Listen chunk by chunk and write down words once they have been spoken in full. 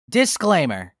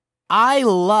Disclaimer: I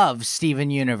love Steven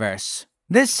Universe.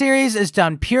 This series is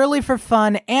done purely for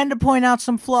fun and to point out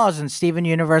some flaws in Steven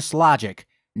Universe logic,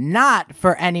 not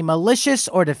for any malicious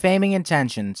or defaming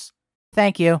intentions.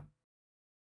 Thank you.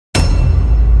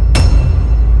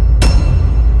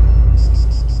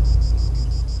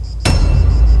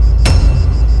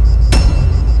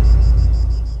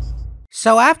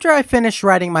 So after I finish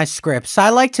writing my scripts, I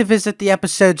like to visit the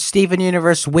episode Steven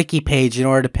Universe wiki page in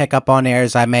order to pick up on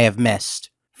errors I may have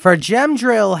missed. For Gem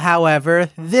Drill,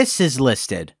 however, this is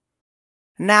listed.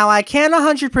 Now, I can't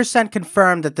 100%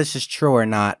 confirm that this is true or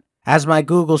not, as my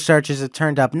Google searches have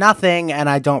turned up nothing, and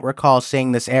I don't recall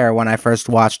seeing this error when I first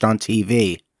watched on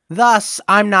TV. Thus,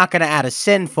 I'm not going to add a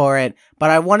sin for it,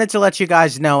 but I wanted to let you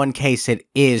guys know in case it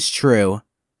is true.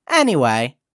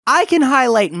 Anyway, I can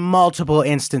highlight multiple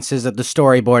instances of the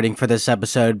storyboarding for this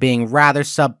episode being rather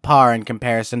subpar in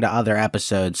comparison to other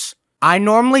episodes. I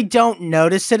normally don't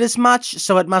notice it as much,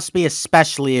 so it must be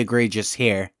especially egregious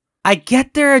here. I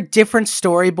get there are different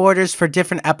storyboarders for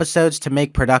different episodes to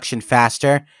make production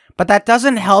faster, but that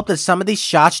doesn't help that some of these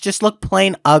shots just look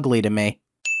plain ugly to me.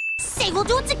 Say we'll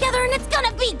do it together and it's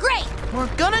gonna be great!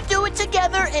 We're gonna do it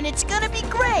together and it's gonna be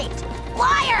great!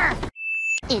 Liar!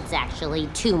 It's actually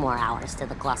 2 more hours to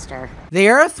the cluster. The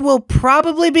Earth will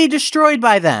probably be destroyed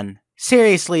by then.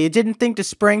 Seriously, you didn't think to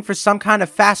spring for some kind of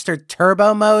faster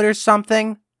turbo mode or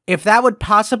something? If that would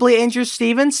possibly injure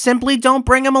Steven, simply don't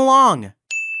bring him along.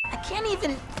 I can't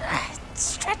even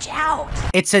stretch out.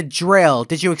 It's a drill.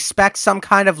 Did you expect some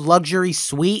kind of luxury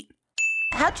suite?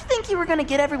 How'd you think you were gonna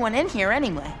get everyone in here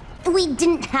anyway? We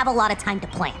didn't have a lot of time to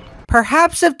plan.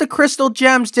 Perhaps if the crystal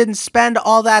gems didn't spend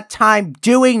all that time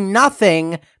doing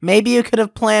nothing, maybe you could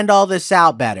have planned all this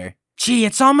out better. Gee,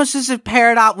 it's almost as if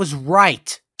Peridot was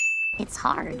right. It's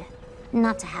hard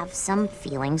not to have some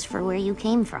feelings for where you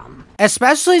came from.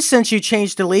 Especially since you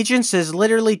changed allegiances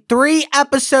literally 3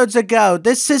 episodes ago.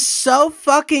 This is so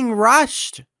fucking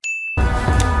rushed.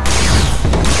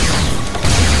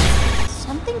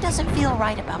 Something doesn't feel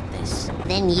right about this.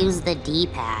 Then use the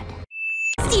D-pad.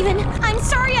 Steven, I'm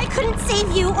sorry I couldn't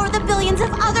save you or the billions of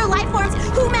other life forms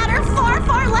who matter far,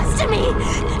 far less to me.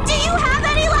 Do you have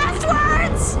any last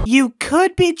words? You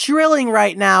could be drilling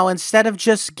right now instead of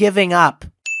just giving up.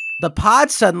 The pod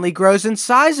suddenly grows in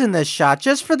size in this shot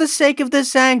just for the sake of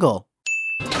this angle.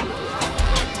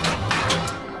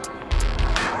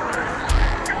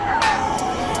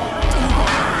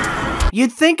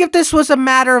 You'd think if this was a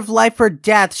matter of life or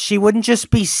death, she wouldn't just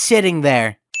be sitting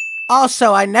there.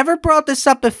 Also, I never brought this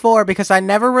up before because I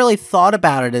never really thought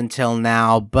about it until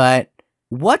now, but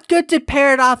what good did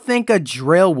Peridot think a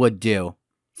drill would do?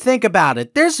 Think about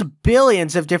it, there's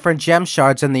billions of different gem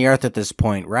shards in the Earth at this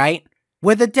point, right?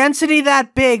 With a density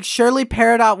that big, surely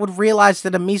Peridot would realize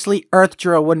that a measly Earth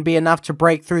drill wouldn't be enough to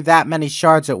break through that many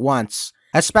shards at once,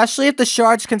 especially if the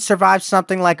shards can survive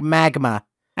something like magma.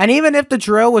 And even if the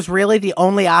drill was really the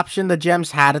only option the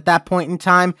gems had at that point in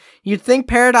time, you'd think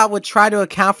Peridot would try to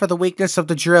account for the weakness of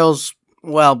the drill's,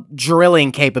 well,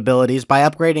 drilling capabilities by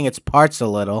upgrading its parts a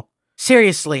little.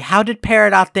 Seriously, how did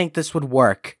Peridot think this would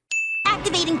work?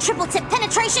 Activating triple tip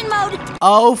penetration mode!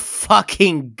 Oh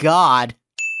fucking god.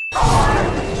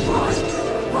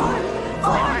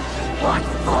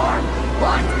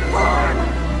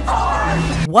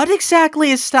 What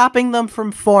exactly is stopping them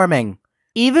from forming?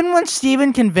 Even when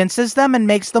Steven convinces them and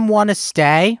makes them want to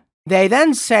stay, they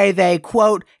then say they,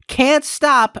 quote, can't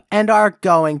stop and are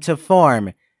going to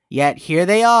form. Yet here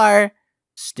they are,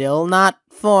 still not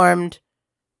formed,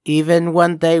 even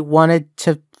when they wanted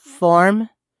to form.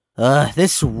 Ugh,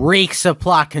 this reeks of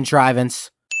plot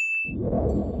contrivance.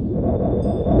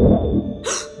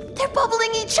 They're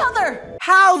bubbling each other!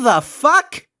 How the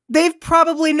fuck? They've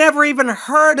probably never even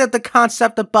heard of the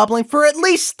concept of bubbling for at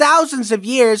least thousands of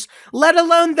years, let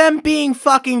alone them being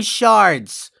fucking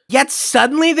shards. Yet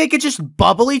suddenly they could just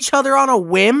bubble each other on a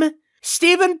whim?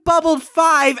 Steven bubbled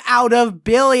 5 out of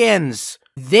billions.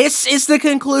 This is the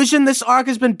conclusion this arc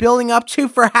has been building up to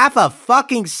for half a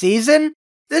fucking season?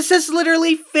 This is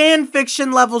literally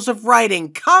fanfiction levels of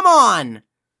writing, come on!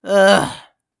 Ugh.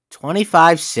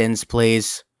 25 sins,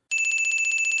 please.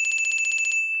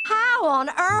 How on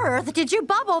earth did you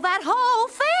bubble that whole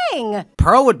thing?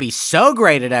 Pearl would be so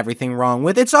great at everything wrong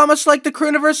with. It's almost like the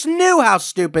Crewniverse knew how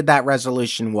stupid that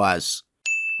resolution was.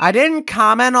 I didn't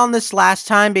comment on this last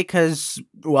time because,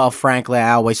 well, frankly,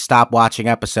 I always stop watching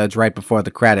episodes right before the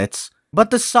credits.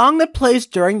 But the song that plays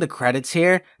during the credits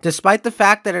here, despite the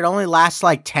fact that it only lasts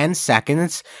like 10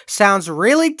 seconds, sounds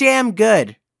really damn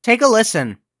good. Take a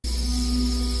listen.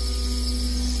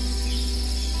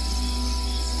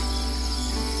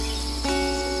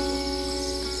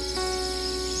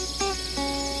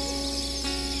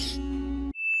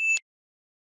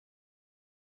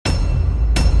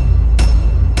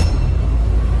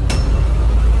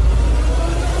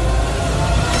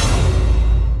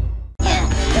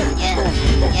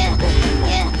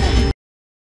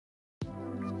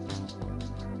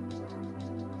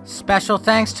 Special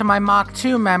thanks to my Mach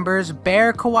 2 members,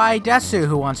 Bear Kawaii Desu,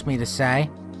 who wants me to say,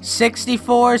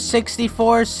 64,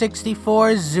 64,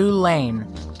 64, Zoo Lane.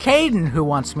 Caden, who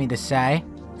wants me to say,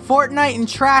 Fortnite and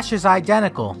trash is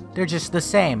identical, they're just the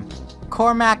same.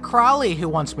 Cormac Crawley, who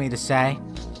wants me to say,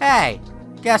 hey,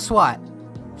 guess what?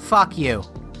 Fuck you.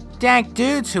 Dank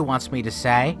Dudes, who wants me to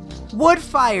say,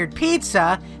 Wood-fired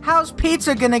pizza? How's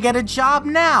pizza gonna get a job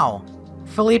now?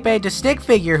 Felipe de Stick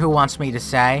Figure, who wants me to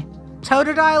say,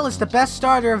 Totodile is the best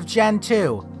starter of Gen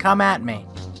 2, come at me.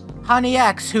 Honey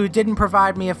X, who didn't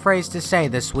provide me a phrase to say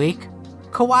this week.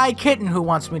 Kawaii Kitten, who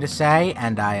wants me to say,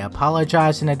 and I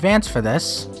apologize in advance for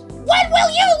this, when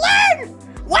will you learn?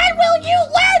 When will you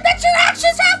learn that your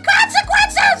actions have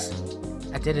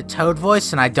consequences? I did a Toad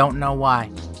voice and I don't know why.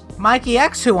 Mikey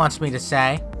X, who wants me to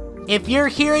say, if you're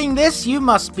hearing this, you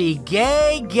must be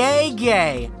gay, gay,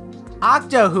 gay.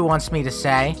 Octo, who wants me to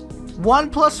say,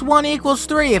 1 + 1 =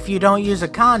 3 if you don't use a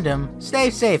condom. Stay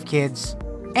safe, kids.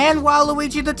 And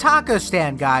Waluigi the Taco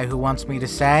Stand guy, who wants me to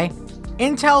say,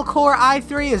 Intel Core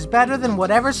i3 is better than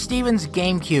whatever Steven's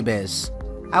GameCube is.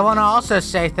 I want to also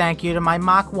say thank you to my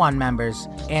Mach 1 members,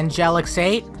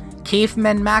 Angelix8,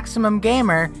 Keefman Maximum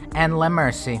Gamer, and Le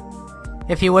Mercy.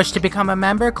 If you wish to become a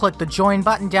member, click the join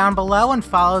button down below and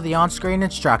follow the on-screen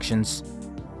instructions.